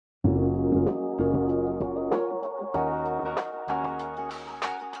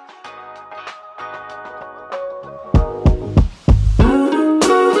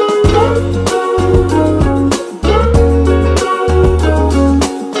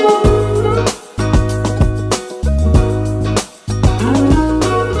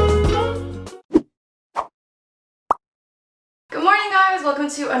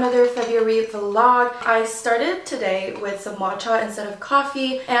vlog. I started today with some matcha instead of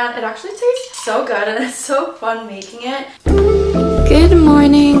coffee, and it actually tastes so good and it's so fun making it. Good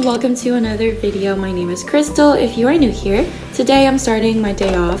morning, welcome to another video. My name is Crystal if you are new here. Today I'm starting my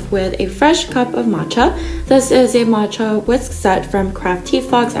day off with a fresh cup of matcha. This is a matcha whisk set from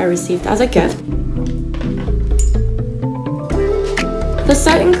Craftteafox I received as a gift. The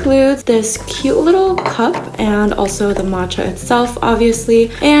set includes this cute little cup and also the matcha itself,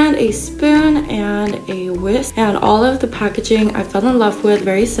 obviously, and a spoon and a whisk, and all of the packaging I fell in love with.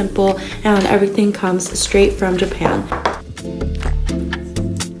 Very simple, and everything comes straight from Japan.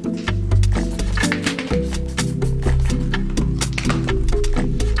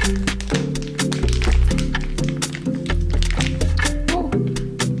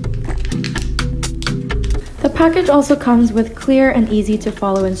 The package also comes with clear and easy to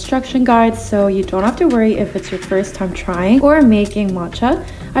follow instruction guides, so you don't have to worry if it's your first time trying or making matcha.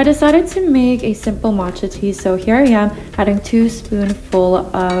 I decided to make a simple matcha tea, so here I am adding 2 spoonfuls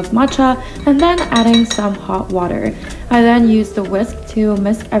of matcha and then adding some hot water. I then used the whisk to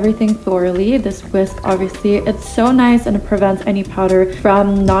whisk everything thoroughly. This whisk, obviously, it's so nice and it prevents any powder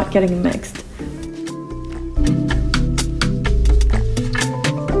from not getting mixed.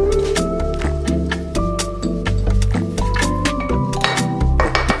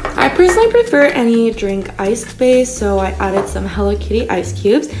 I personally prefer any drink iced base, so I added some Hello Kitty ice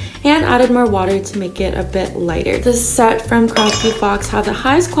cubes and added more water to make it a bit lighter. This set from Craftteafox have the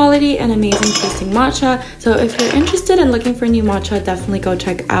highest quality and amazing tasting matcha, so if you're interested in looking for new matcha, definitely go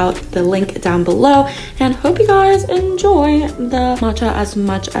check out the link down below, and hope you guys enjoy the matcha as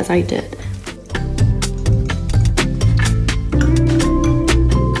much as I did.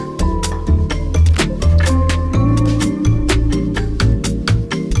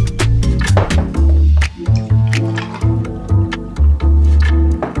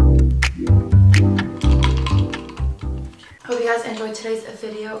 Hope you guys enjoyed today's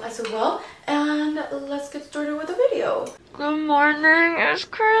video as well, and let's get started with the video. Good morning. It's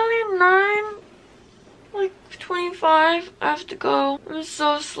currently 9:25. I have to go. I'm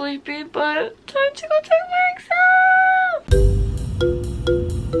so sleepy, but time to go take my exam.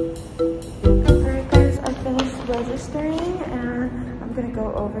 Alright guys, I finished registering and I'm gonna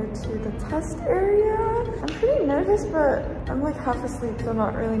go over to the test area. I'm pretty nervous, but I'm like half asleep, so I'm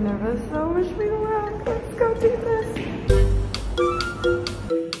not really nervous, so wish me luck. Let's go do this.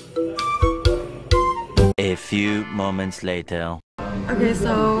 A few moments later. Okay,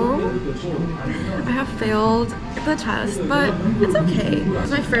 so I have failed the test, but it's okay. It's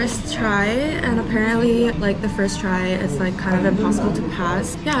my first try, and apparently like the first try it's like kind of impossible to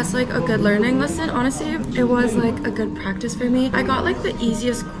pass. Yeah, it's like a good learning lesson. Honestly, it was like a good practice for me. I got like the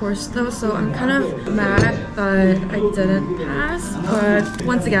easiest course though, so I'm kind of mad that I didn't pass, but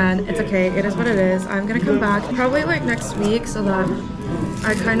once again, it's okay. It is what it is. I'm gonna come back probably like next week so that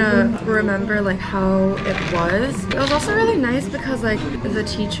I kind of remember like how it was. It was also really nice because like the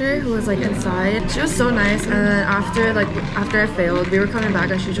teacher who was like inside, she was so nice, and then after I failed, we were coming back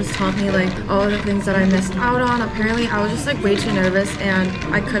and she just taught me like all of the things that I missed out on. Apparently I was just like way too nervous and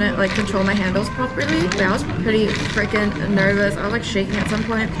I couldn't like control my handles properly. But I was pretty freaking nervous. I was like shaking at some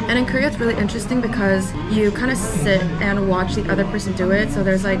point. And in Korea it's really interesting because you kind of sit and watch the other person do it. So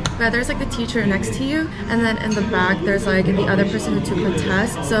there's like the teacher next to you, and then in the back there's like the other person who took the test.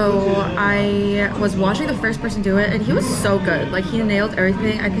 So I was watching the first person do it and he was so good. Like he nailed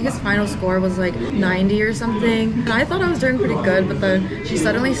everything. I think his final score was like 90 or something. And I thought I was doing pretty good, but then she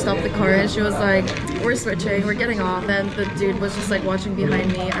suddenly stopped the car and she was like, we're switching, we're getting off. And the dude was just like watching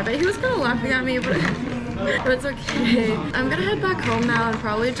behind me. I bet he was kind of laughing at me, but it's okay. I'm gonna head back home now and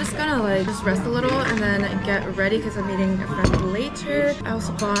probably just gonna like just rest a little and then get ready because I'm meeting a friend later. I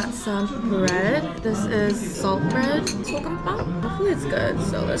also bought some bread. This is salt bread. Hopefully it's good,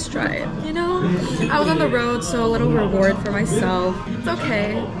 so let's try it. You know, I was on the road, so a little reward for myself. It's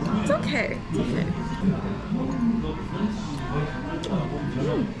okay. It's okay. It's okay.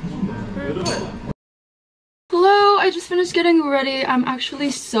 Very good. Hello, I just finished getting ready. I'm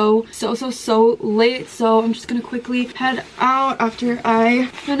actually so late, so I'm just gonna quickly head out after I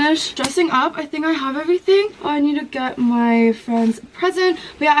finish dressing up. I think I have everything. Oh, I need to get my friend's present.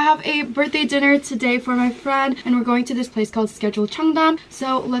 But yeah, I have a birthday dinner today for my friend, and we're going to this place called Schedule Cheongdam.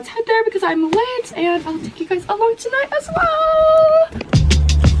 So let's head there because I'm late, and I'll take you guys along tonight as well.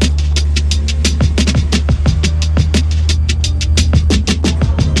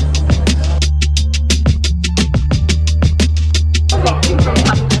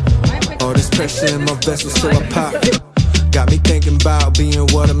 Pressure in my vessel, so I pop. Got me thinking about being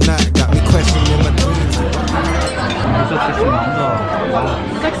what I'm not. Got me questioning my dreams.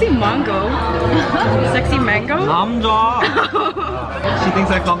 Sexy mango. Sexy mango? 남자. She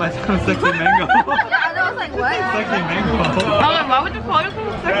thinks I call myself sexy mango. Yeah, I was like, what? Sexy mango. I was like, why would you call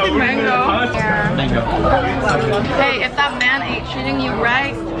yourself sexy mango? Yeah. Mango. Hey, if that man ain't treating you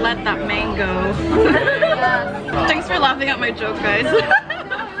right, let that man go. Thanks for laughing at my joke, guys.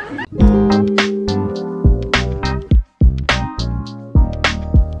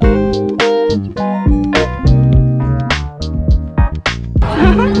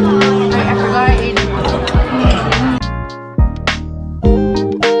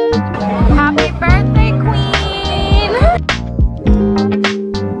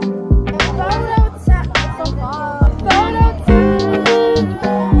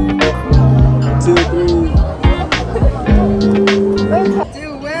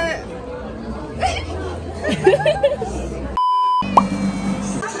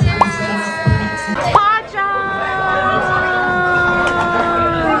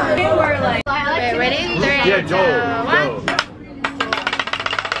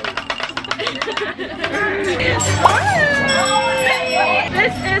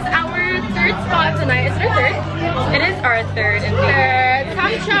 This is our third spot tonight. Is it our third? It is our third indeed.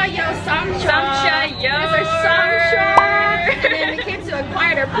 Samcha yo, samcha. Samcha yo. It's our samcha. And then we came to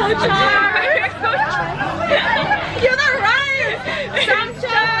acquire our pochar. You're not right.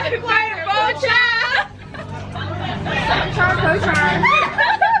 Samcha, acquire pochar. Samcha, pochar.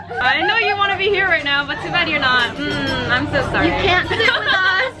 I know you want to be here right now, but too bad you're not. I'm so sorry. You can't sit with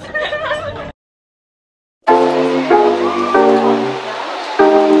us.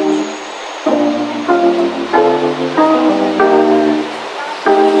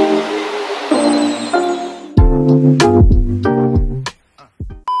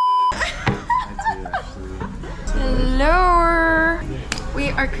 Hello! We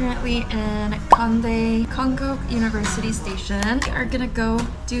are currently in Kongo University Station. We are gonna go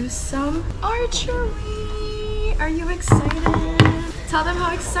do some archery. Are you excited? Tell them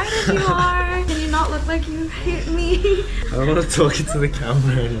how excited you are. Can you not look like you hate me? I don't want to talk into the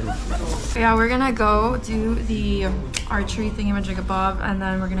camera anymore. Yeah, we're gonna go do the archery thingamajigabob and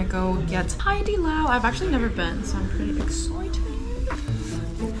then we're gonna go get Haidilao. I've actually never been, so I'm pretty excited.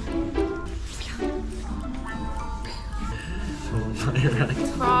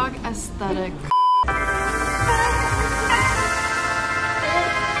 Frog aesthetic.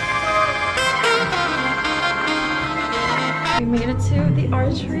 We made it to the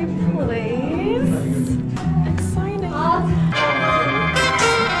archery place. Exciting.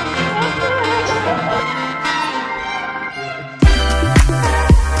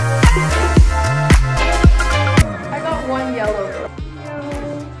 I got one yellow.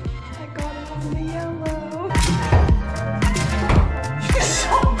 I got one yellow.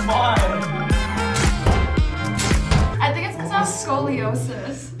 I think it's because I have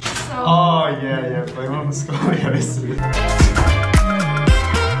scoliosis. So. Oh yeah, blame on the scoliosis.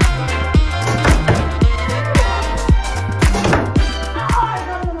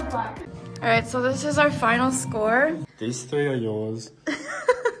 Alright, so this is our final score. These three are yours.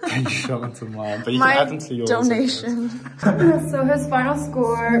 And you show them to mine, but you My can add them to yours. donation. So his final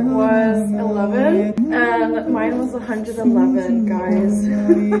score was 11 and mine was 111, guys.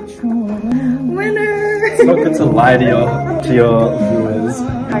 Winner! It's not good to lie to your viewers.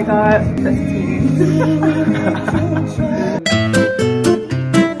 I got 15.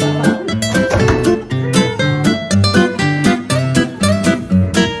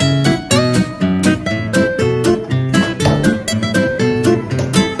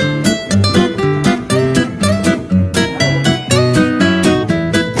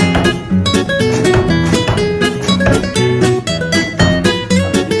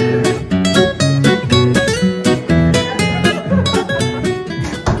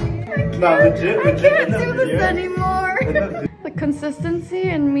 Legit, I can't do this anymore. The consistency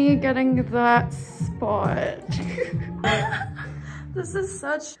and me getting that spot. This is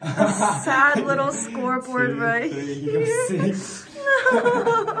such a sad little scoreboard right here.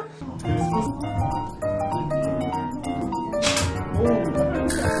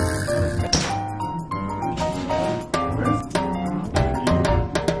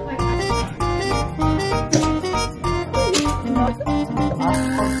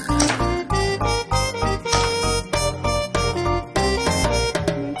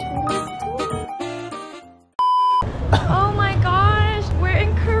 Oh my gosh, we're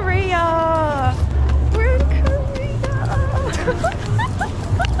in Korea. We're in Korea.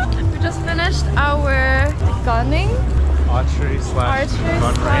 We just finished our gunning. Archery slash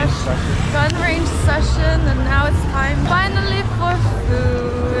gun range session, and now it's time finally for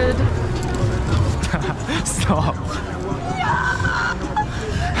food. Stop.